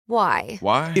Why?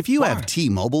 Why? If you have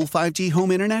T-Mobile 5G home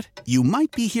internet, you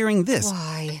might be hearing this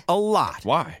Why? a lot.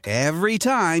 Why? Every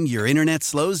time your internet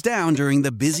slows down during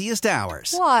the busiest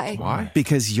hours. Why? Why?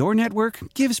 Because your network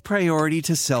gives priority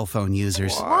to cell phone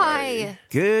users. Why?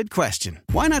 Good question.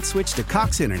 Why not switch to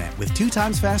Cox Internet with 2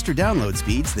 times faster download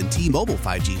speeds than T-Mobile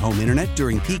 5G home internet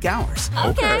during peak hours?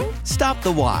 Okay. Stop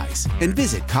the whys and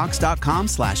visit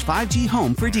cox.com/5G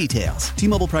home for details.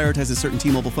 T-Mobile prioritizes certain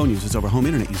T-Mobile phone users over home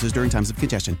internet users during times of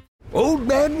congestion. Old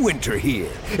Man Winter here.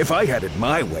 If I had it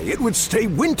my way, it would stay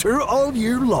winter all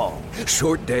year long.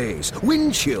 Short days,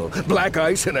 wind chill, black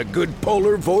ice, and a good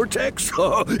polar vortex.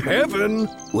 Oh, heaven!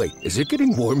 Wait, is it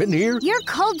getting warm in here? Your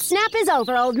cold snap is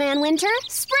over, Old Man Winter.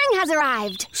 Spring has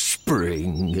arrived.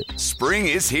 Spring. Spring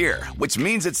is here, which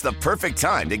means it's the perfect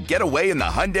time to get away in the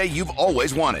Hyundai you've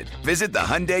always wanted. Visit the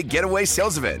Hyundai Getaway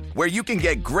Sales Event, where you can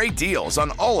get great deals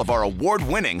on all of our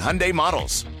award-winning Hyundai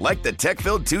models, like the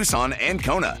tech-filled Tucson and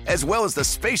Kona, as well as the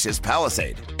spacious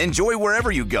Palisade. Enjoy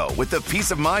wherever you go with the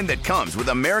peace of mind that comes with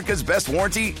America's best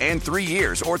warranty and 3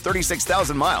 years or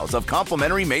 36,000 miles of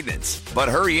complimentary maintenance. But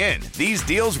hurry in, these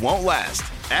deals won't last.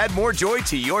 Add more joy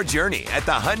to your journey at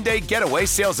the Hyundai Getaway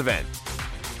Sales Event.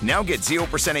 Now get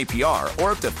 0% APR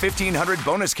or up to $1,500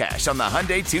 bonus cash on the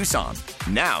Hyundai Tucson.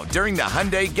 Now, during the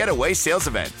Hyundai Getaway Sales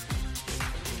Event.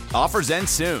 Offers end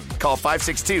soon. Call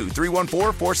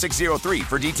 562-314-4603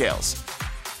 for details.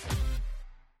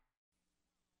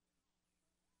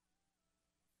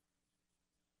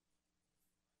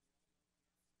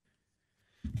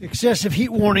 Excessive heat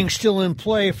warning still in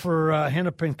play for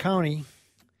Hennepin County.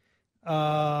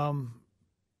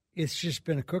 It's just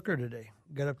been a cooker today.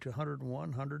 Got up to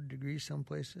 101, 100 degrees some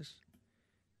places.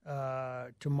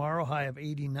 Tomorrow, high of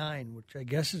 89, which I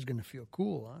guess is going to feel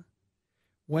cool, huh?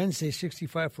 Wednesday,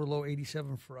 65 for a low,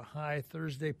 87 for a high.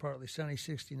 Thursday, partly sunny,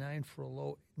 69 for a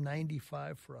low,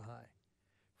 95 for a high.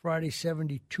 Friday,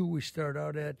 72 we start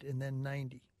out at, and then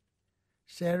 90.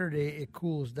 Saturday, it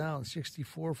cools down,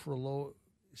 64 for a low,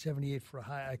 78 for a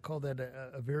high. I call that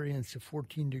a variance of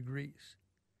 14 degrees.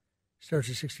 Starts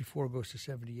at 64, goes to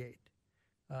 78.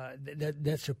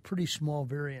 That's a pretty small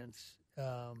variance.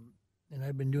 And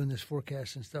I've been doing this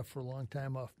forecasting stuff for a long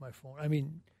time off my phone. I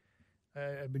mean,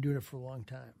 I've been doing it for a long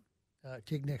time.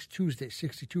 Take next Tuesday,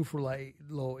 62 for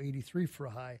low, 83 for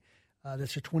a high.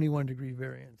 That's a 21-degree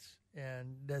variance.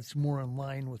 And that's more in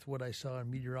line with what I saw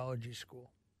in meteorology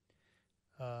school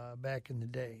back in the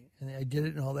day. And I did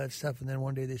it and all that stuff. And then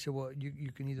one day they said, well,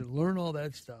 you can either learn all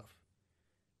that stuff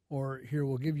or here,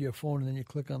 we'll give you a phone and then you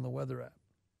click on the weather app.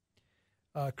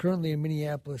 Currently in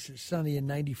Minneapolis, it's sunny and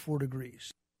 94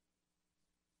 degrees.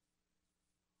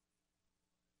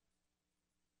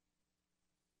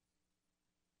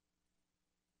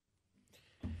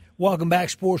 Welcome back,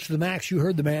 Sports to the Max. You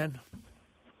heard the man.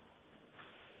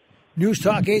 News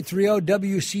Talk 830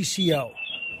 WCCO.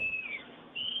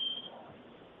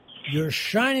 Your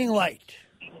shining light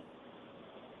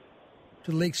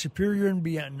to Lake Superior and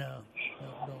beyond. No,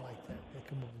 don't like that. They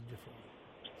come up with a different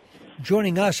one.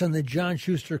 Joining us on the John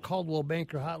Schuster Caldwell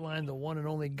Banker Hotline, the one and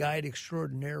only guide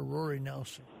extraordinaire, Rory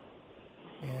Nelson.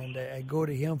 And I go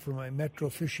to him for my Metro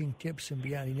fishing tips and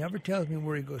beyond. He never tells me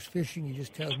where he goes fishing. He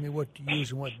just tells me what to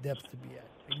use and what depth to be at.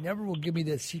 He never will give me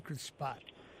that secret spot.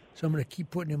 So I'm going to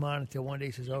keep putting him on until one day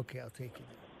he says, okay, I'll take you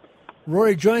there.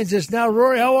 Rory joins us now.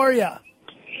 Rory, how are you?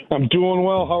 I'm doing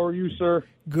well. How are you, sir?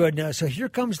 Good. Now, so here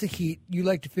comes the heat. You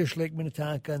like to fish Lake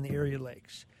Minnetonka and the area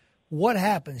lakes. What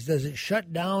happens? Does it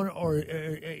shut down or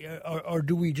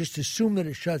do we just assume that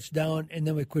it shuts down and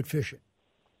then we quit fishing?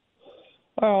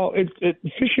 Well,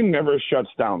 fishing never shuts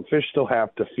down. Fish still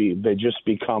have to feed. They just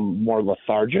become more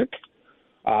lethargic.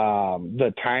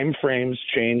 The time frames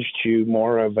change to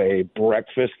more of a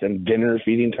breakfast and dinner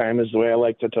feeding time is the way I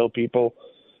like to tell people.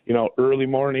 You know, early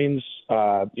mornings,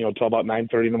 till about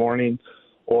 9:30 in the morning,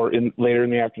 or later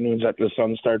in the afternoons after the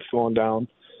sun starts going down.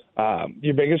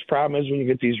 Your biggest problem is when you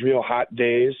get these real hot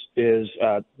days is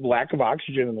lack of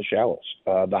oxygen in the shallows.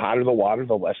 The hotter the water,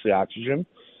 the less the oxygen.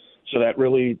 So that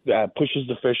really pushes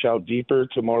the fish out deeper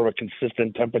to more of a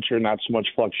consistent temperature, not so much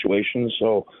fluctuation.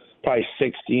 So probably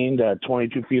 16 to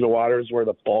 22 feet of water is where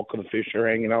the bulk of the fish are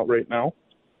hanging out right now.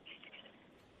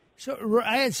 So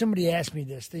I had somebody ask me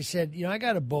this. They said, I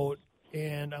got a boat,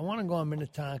 and I want to go on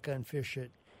Minnetonka and fish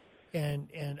it, and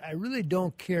I really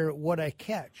don't care what I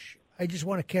catch. I just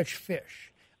want to catch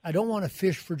fish. I don't want to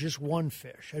fish for just one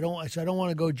fish. I don't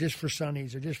want to go just for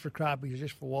sunnies or just for crappies or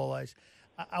just for walleyes.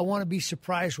 I want to be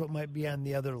surprised what might be on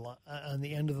the other on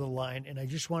the end of the line, and I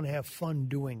just want to have fun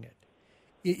doing it.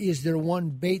 is there one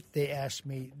bait, they asked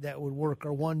me, that would work,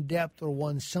 or one depth, or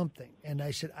one something? And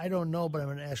I said, I don't know, but I'm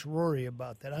going to ask Rory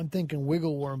about that. I'm thinking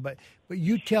wiggle worm, but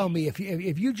you tell me, if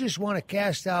you just want to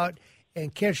cast out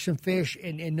and catch some fish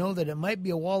and know that it might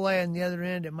be a walleye on the other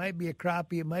end, it might be a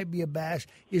crappie, it might be a bass,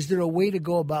 is there a way to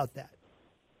go about that?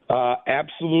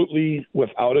 Absolutely,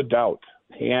 without a doubt.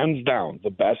 Hands down, the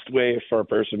best way for a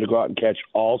person to go out and catch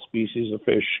all species of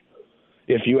fish,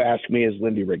 if you ask me, is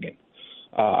Lindy rigging.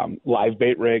 Live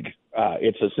bait rig.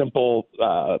 It's a simple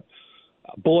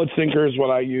bullet sinker is what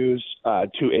I use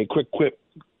to a quick quip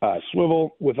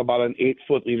swivel with about an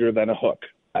 8-foot leader, then a hook.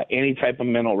 Any type of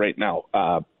minnow right now,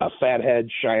 a fathead,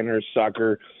 shiner,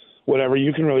 sucker, whatever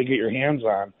you can really get your hands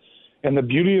on. And the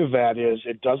beauty of that is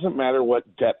it doesn't matter what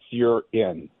depth you're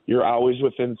in. You're always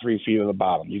within 3 feet of the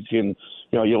bottom. You can,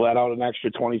 you let out an extra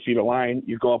 20 feet of line.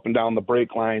 You go up and down the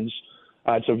break lines.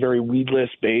 It's a very weedless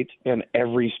bait, and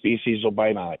every species will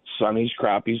bite on it. Sunnies,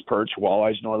 crappies, perch,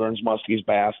 walleyes, northerns, muskies,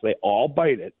 bass, they all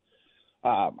bite it.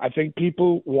 I think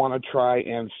people want to try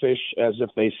and fish as if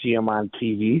they see them on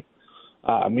TV,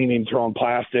 meaning throwing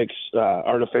plastics,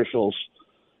 artificials.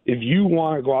 If you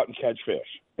want to go out and catch fish,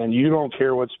 and you don't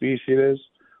care what species it is,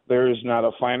 there is not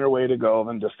a finer way to go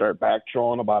than to start back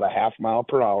trolling about a half mile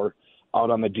per hour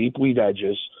out on the deep weed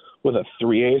edges with a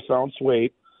 3/8 ounce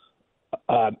weight,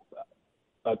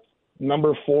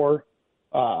 number 4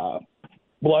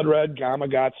 blood red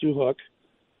Gamakatsu hook.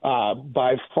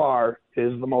 By far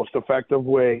is the most effective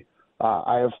way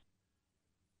I have.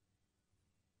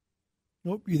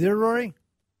 Nope. You there, Rory?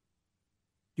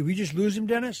 Did we just lose him,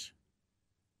 Dennis?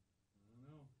 I don't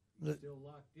know. He's still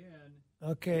locked in.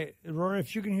 Okay. Rory,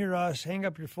 if you can hear us, hang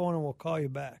up your phone and we'll call you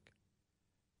back.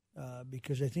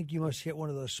 Because I think you must hit one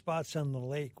of those spots on the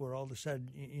lake where all of a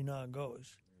sudden, you know how it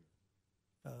goes.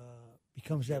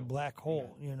 Becomes that black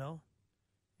hole, and all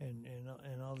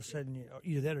of a sudden,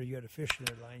 either that or you had a fish in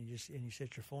the line, and you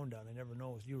set your phone down. I never know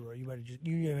with you, or you might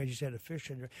have just had a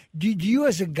fish in there. Do you,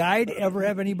 as a guide, ever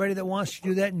have anybody that wants to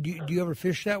do that? And do you ever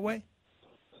fish that way?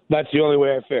 That's the only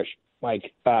way I fish,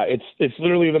 Mike. It's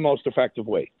literally the most effective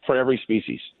way for every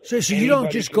species. So you don't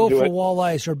just go for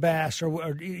walleyes or bass,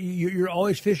 or you're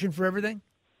always fishing for everything?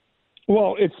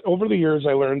 Well, it's over the years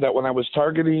I learned that when I was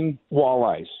targeting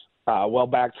walleyes,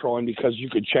 back trolling, because you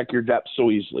could check your depth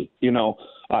so easily.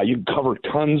 You cover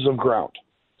tons of ground.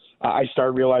 I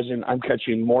started realizing I'm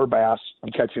catching more bass,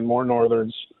 I'm catching more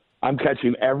northerns, I'm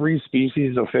catching every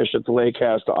species of fish that the lake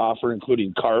has to offer,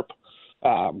 including carp.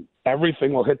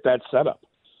 Everything will hit that setup.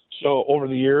 So over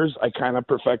the years, I kind of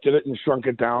perfected it and shrunk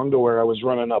it down to where I was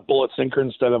running a bullet sinker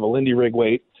instead of a Lindy rig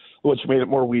weight, which made it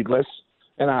more weedless.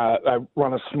 And I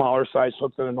run a smaller size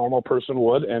hook than a normal person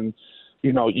would. And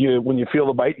when you feel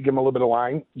the bite, you give them a little bit of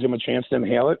line, give them a chance to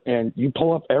inhale it, and you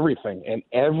pull up everything. And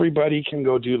everybody can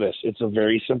go do this. It's a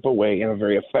very simple way and a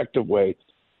very effective way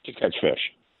to catch fish.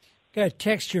 Got a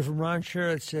text here from Ron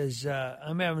Sherritt that says,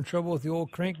 I'm having trouble with the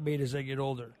old crankbait as I get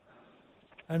older.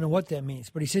 I don't know what that means,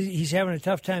 but he says he's having a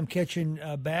tough time catching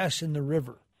bass in the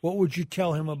river. What would you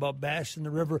tell him about bass in the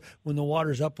river when the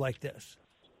water's up like this?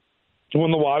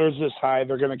 When the water's this high,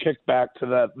 they're going to kick back to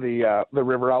the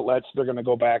river outlets. They're going to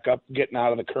go back up, getting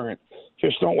out of the current.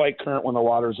 Fish don't like current when the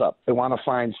water's up. They want to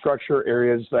find structure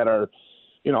areas that are,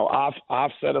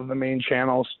 offset of the main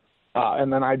channels.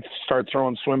 And then I'd start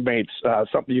throwing swim baits,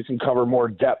 something you can cover more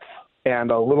depth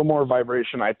and a little more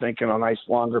vibration, I think, and a nice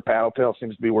longer paddle tail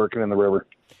seems to be working in the river.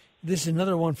 This is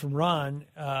another one from Ron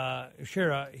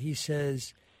Shera. He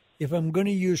says, if I'm going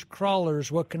to use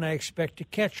crawlers, what can I expect to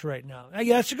catch right now?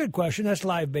 Yeah, that's a good question. That's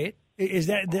live bait. Is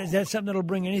that something that'll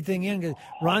bring anything in? 'Cause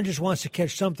Ron just wants to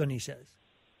catch something, he says.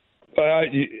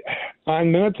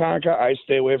 On Minnetonka, I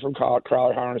stay away from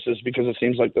crawler harnesses because it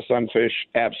seems like the sunfish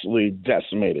absolutely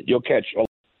decimate it. You'll catch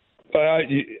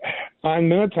on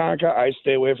Minnetonka, I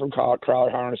stay away from crawler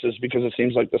harnesses because it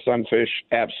seems like the sunfish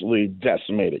absolutely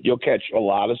decimate it. You'll catch a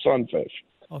lot of sunfish.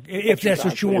 Okay, if that's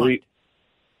what you want.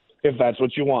 If that's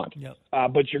what you want. Yep.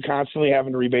 But you're constantly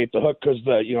having to rebait the hook because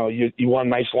you want a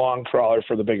nice long trawler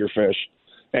for the bigger fish.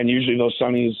 And usually those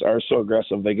sunnies are so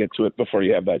aggressive they get to it before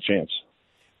you have that chance.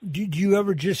 Do you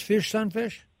ever just fish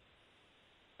sunfish?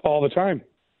 All the time.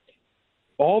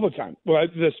 All the time. Well,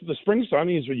 the spring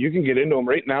sunnies, you can get into them.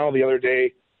 Right now, the other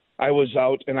day, I was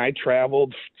out and I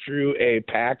traveled through a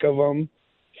pack of them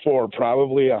for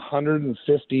probably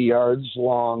 150 yards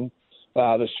long.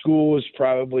 The school was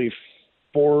probably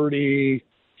 40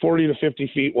 to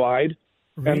 50 feet wide,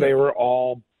 really? And they were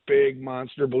all big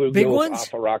monster bluegills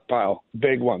off a rock pile.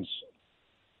 Big ones.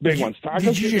 Did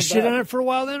you just sit on it for a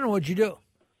while then, or what'd you do?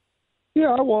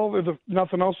 Yeah, well, if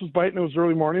nothing else was biting, it was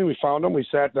early morning. We found them. We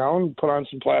sat down, put on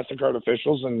some plastic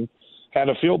artificials, and had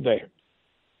a field day.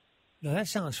 Now, that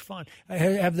sounds fun.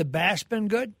 Have the bass been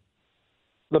good?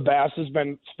 The bass has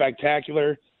been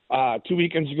spectacular. 2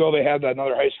 weekends ago, they had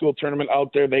another high school tournament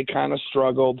out there. They kind of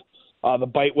struggled. The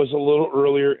bite was a little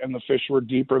earlier, and the fish were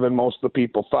deeper than most of the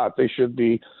people thought they should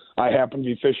be. I happened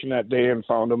to be fishing that day and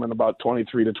found them in about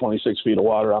 23 to 26 feet of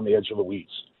water on the edge of the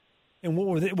weeds. And what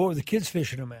were the kids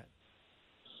fishing them at?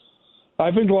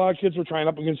 I think a lot of kids were trying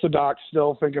up against the dock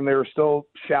still, thinking they were still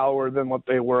shallower than what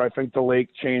they were. I think the lake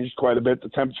changed quite a bit. The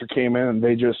temperature came in, and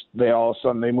they all of a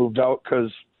sudden they moved out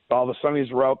because all the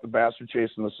sunnies were out. The bass were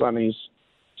chasing the sunnies,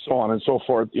 so on and so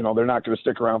forth. You know, they're not going to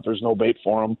stick around if there's no bait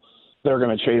for them. They're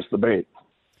going to chase the bait.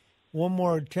 One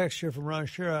more text here from Ron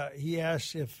Shira. He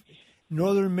asks if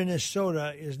northern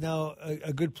Minnesota is now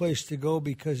a good place to go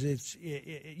because it's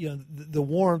the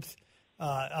warmth.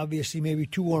 Obviously, maybe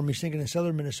too warm. He's thinking of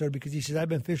southern Minnesota because he says, I've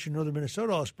been fishing northern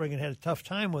Minnesota all spring and had a tough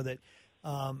time with it.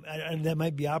 And that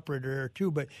might be operator there too.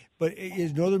 But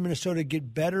is northern Minnesota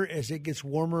get better as it gets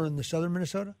warmer in the southern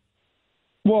Minnesota?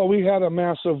 Well, we had a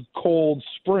massive cold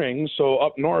spring, so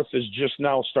up north is just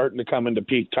now starting to come into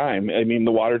peak time. I mean,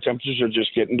 the water temperatures are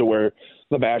just getting to where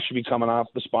the bass should be coming off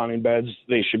the spawning beds.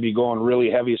 They should be going really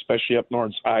heavy, especially up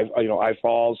north, I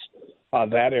Falls,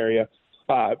 that area.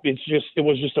 It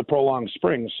was just a prolonged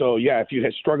spring. So yeah, if you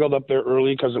had struggled up there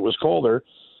early because it was colder,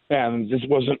 and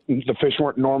the fish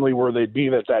weren't normally where they'd be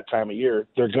at that time of year,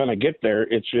 they're going to get there.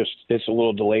 It's a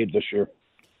little delayed this year.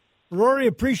 Rory,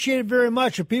 appreciate it very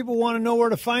much. If people want to know where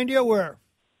to find you, where?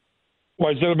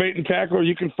 Well, instead of Bait and Tackle,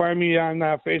 you can find me on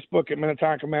Facebook at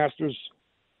Minnetonka Masters.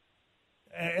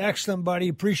 Excellent, buddy.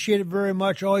 Appreciate it very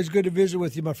much. Always good to visit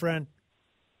with you, my friend.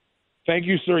 Thank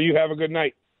you, sir. You have a good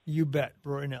night. You bet,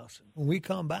 Rory Nelson. When we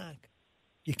come back,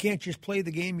 you can't just play the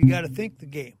game. You got to think the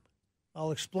game.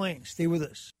 I'll explain. Stay with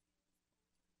us.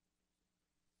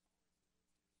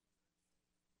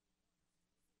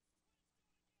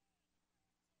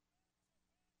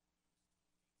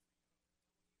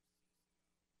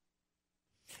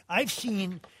 I've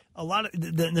seen a lot of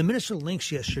the Minnesota Lynx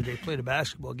yesterday played a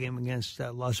basketball game against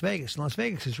Las Vegas. And Las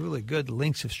Vegas is really good. The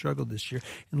Lynx have struggled this year.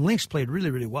 And the Lynx played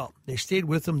really, really well. They stayed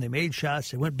with them. They made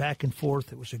shots. They went back and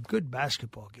forth. It was a good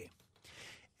basketball game.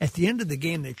 At the end of the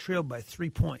game, they trailed by 3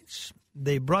 points.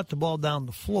 They brought the ball down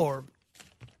the floor.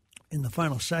 In the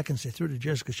final seconds, they threw to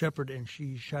Jessica Shepard, and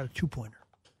she shot a two-pointer.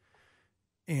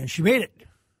 And she made it.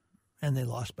 And they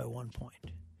lost by 1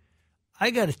 point.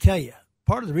 I got to tell you,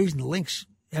 part of the reason the Lynx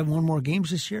haven't won more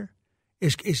games this year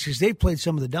is because they played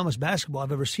some of the dumbest basketball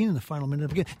I've ever seen in the final minute of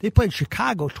the game. They played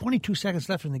Chicago, 22 seconds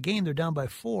left in the game. They're down by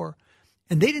 4,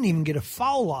 and they didn't even get a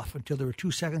foul off until there were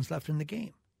 2 seconds left in the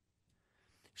game.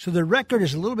 So their record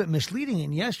is a little bit misleading,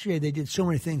 and yesterday they did so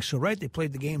many things so right. They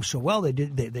played the game so well. They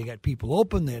got people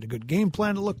open. They had a good game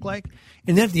plan to look like.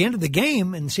 And then at the end of the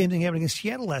game, and the same thing happened against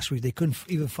Seattle last week, they couldn't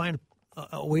even find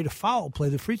a way to play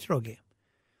the free throw game.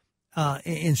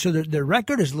 And so their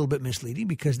record is a little bit misleading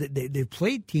because they've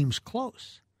played teams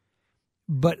close.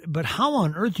 But how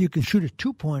on earth you can shoot a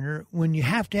two-pointer when you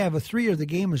have to have a three or the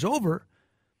game is over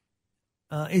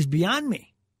is beyond me.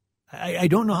 I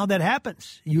don't know how that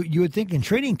happens. You would think in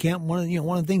training camp one of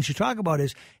the things you talk about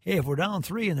is, hey, if we're down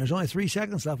 3 and there's only 3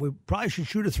 seconds left, we probably should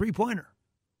shoot a three-pointer.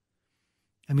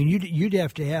 I mean, you'd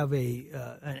have to have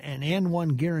an and one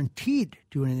guaranteed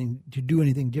to do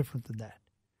anything different than that.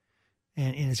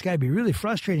 And it's got to be really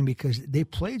frustrating because they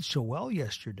played so well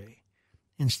yesterday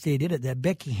and stayed in it. That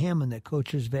Becky Hammond that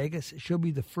coaches Vegas, she'll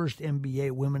be the first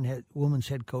NBA women's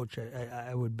head coach,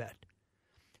 I would bet.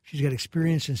 She's got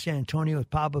experience in San Antonio with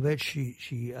Popovich.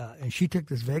 She took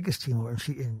this Vegas team over,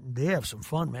 and they have some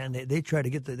fun, man. They try to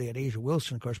get they got Asia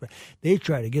Wilson, of course, but they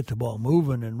try to get the ball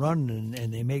moving and running,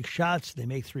 and they make shots. They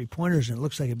make three-pointers, and it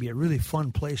looks like it'd be a really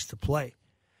fun place to play.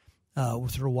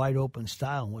 With her wide open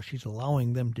style, and what she's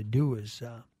allowing them to do is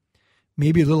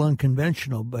maybe a little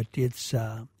unconventional, but it's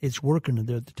working.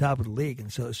 They're at the top of the league,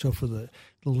 and so for the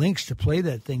Lynx to play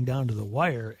that thing down to the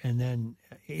wire, and then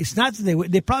it's not that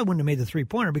they probably wouldn't have made the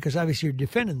 3-pointer because obviously you're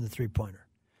defending the 3-pointer.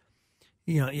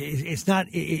 You know, it's not.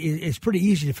 It's pretty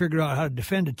easy to figure out how to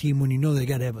defend a team when you know they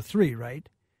got to have a 3, right?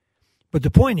 But the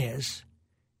point is,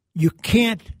 you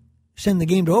can't send the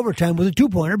game to overtime with a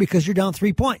 2-pointer because you're down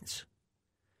 3 points.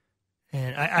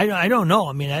 And I don't know.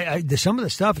 I mean, some of the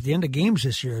stuff at the end of games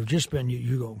this year have just been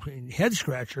you go head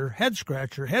scratcher.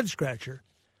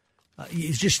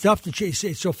 It's just stuff that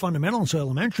it's so fundamental and so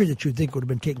elementary that you'd think would have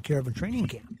been taken care of in training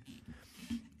camp.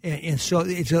 And so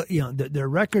it's their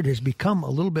record has become a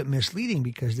little bit misleading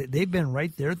because they've been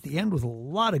right there at the end with a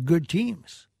lot of good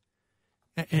teams,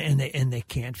 and they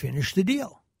can't finish the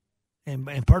deal.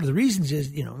 And part of the reasons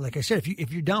is, like I said,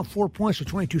 if you're down 4 points with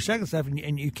 22 seconds left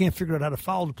and you can't figure out how to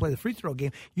foul to play the free throw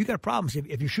game, you got problems.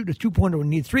 If you're shooting a 2-pointer and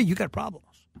need 3, you got problems.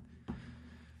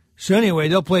 So anyway,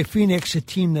 they'll play Phoenix, a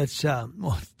team that's down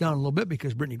a little bit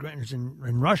because Brittany Grantner's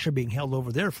in Russia being held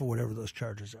over there for whatever those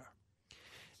charges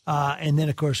are. And then,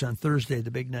 of course, on Thursday,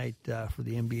 the big night for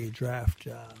the NBA draft,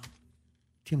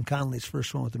 Tim Connolly's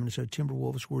first one with the Minnesota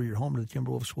Timberwolves. We're your home to the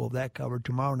Timberwolves. We'll have that covered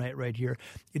tomorrow night right here.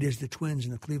 It is the Twins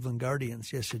and the Cleveland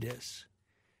Guardians. Yes, it is.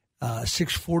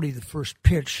 6:40 the first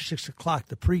pitch, 6 o'clock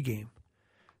the pregame.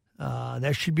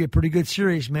 That should be a pretty good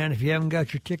series, man. If you haven't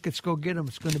got your tickets, go get them.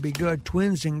 It's going to be good.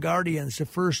 Twins and Guardians, the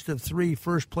first of 3,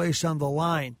 first place on the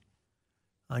line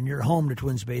on your home to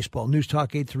Twins baseball. News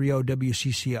Talk 830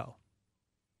 WCCO.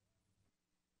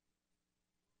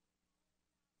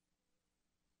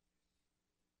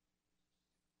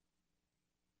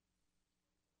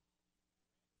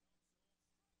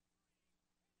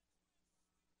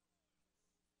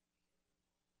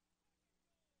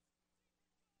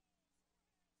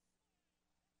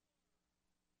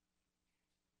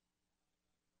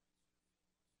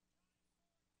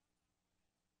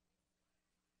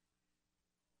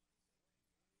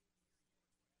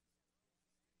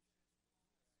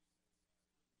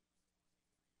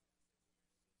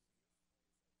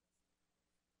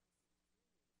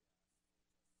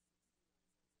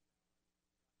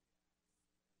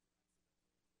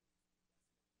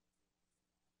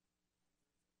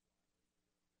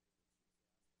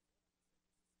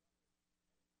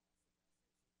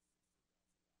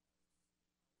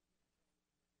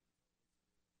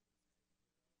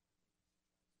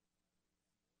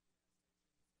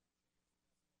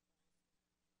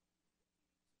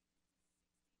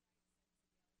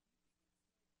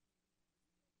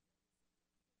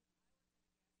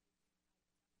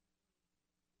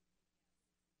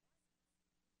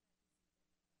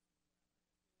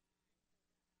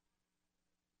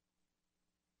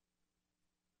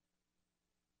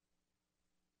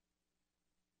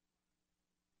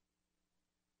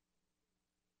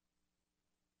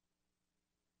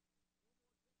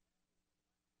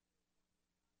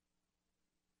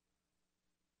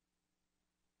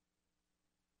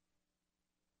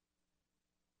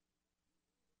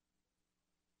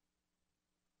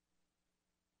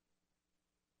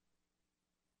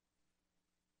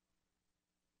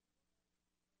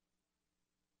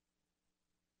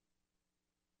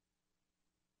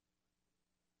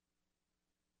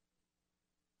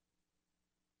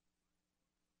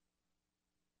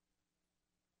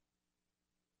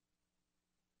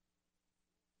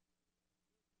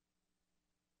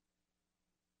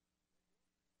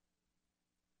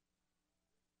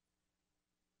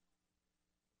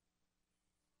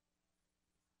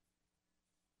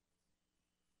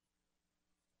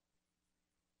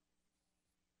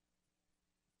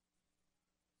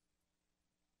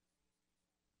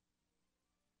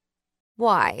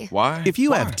 Why? Why? If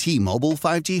you have T-Mobile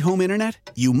 5G home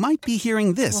internet, you might be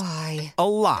hearing this Why? a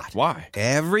lot. Why?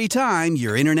 Every time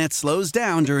your internet slows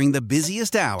down during the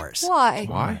busiest hours. Why?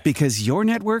 Why? Because your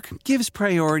network gives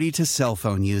priority to cell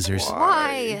phone users.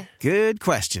 Why? Good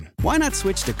question. Why not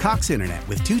switch to Cox Internet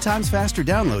with 2 times faster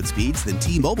download speeds than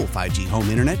T-Mobile 5G home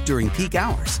internet during peak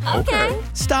hours? Okay.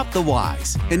 Stop the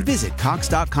whys and visit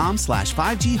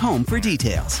cox.com/5G home for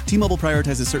details. T-Mobile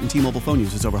prioritizes certain T-Mobile phone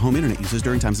users over home internet users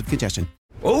during times of congestion.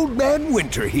 Old Man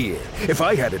Winter here. If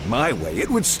I had it my way, it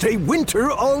would stay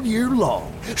winter all year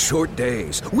long. Short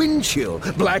days, wind chill,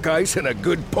 black ice, and a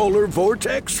good polar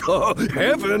vortex. Oh,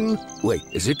 heaven. Wait,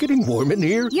 is it getting warm in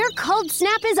here? Your cold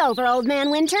snap is over, Old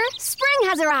Man Winter. Spring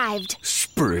has arrived.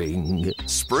 Spring.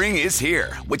 Spring is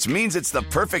here, which means it's the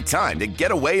perfect time to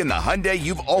get away in the Hyundai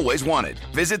you've always wanted.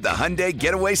 Visit the Hyundai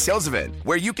Getaway Sales Event,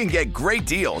 where you can get great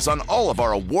deals on all of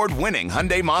our award-winning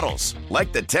Hyundai models,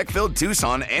 like the tech-filled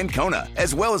Tucson and Kona,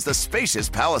 as well as the spacious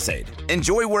Palisade.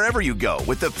 Enjoy wherever you go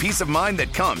with the peace of mind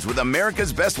that comes with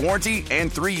America's best warranty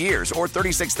and 3 years or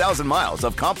 36,000 miles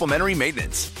of complimentary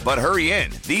maintenance. But hurry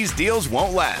in, these deals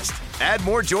won't last. Add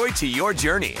more joy to your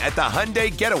journey at the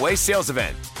Hyundai Getaway Sales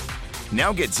Event.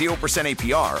 Now get 0%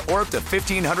 APR or up to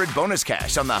 $1,500 bonus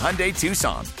cash on the Hyundai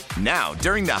Tucson. Now,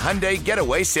 during the Hyundai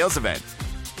Getaway Sales Event.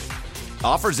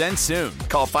 Offers end soon.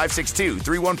 Call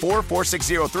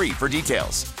 562-314-4603 for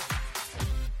details.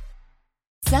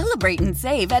 Celebrate and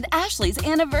save at Ashley's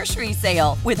Anniversary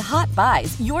Sale. With Hot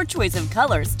Buys, your choice of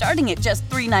colors starting at just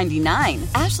 $3.99.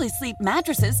 Ashley Sleep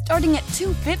mattresses starting at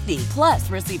 $2.50. Plus,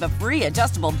 receive a free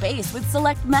adjustable base with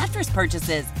select mattress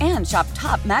purchases. And shop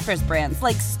top mattress brands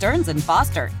like Stearns &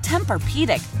 Foster,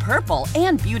 Tempur-Pedic, Purple,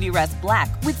 and Beautyrest Black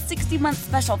with 60-month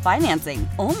special financing.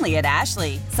 Only at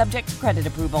Ashley. Subject to credit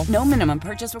approval. No minimum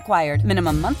purchase required.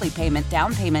 Minimum monthly payment,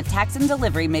 down payment, tax, and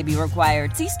delivery may be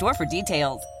required. See store for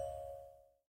details.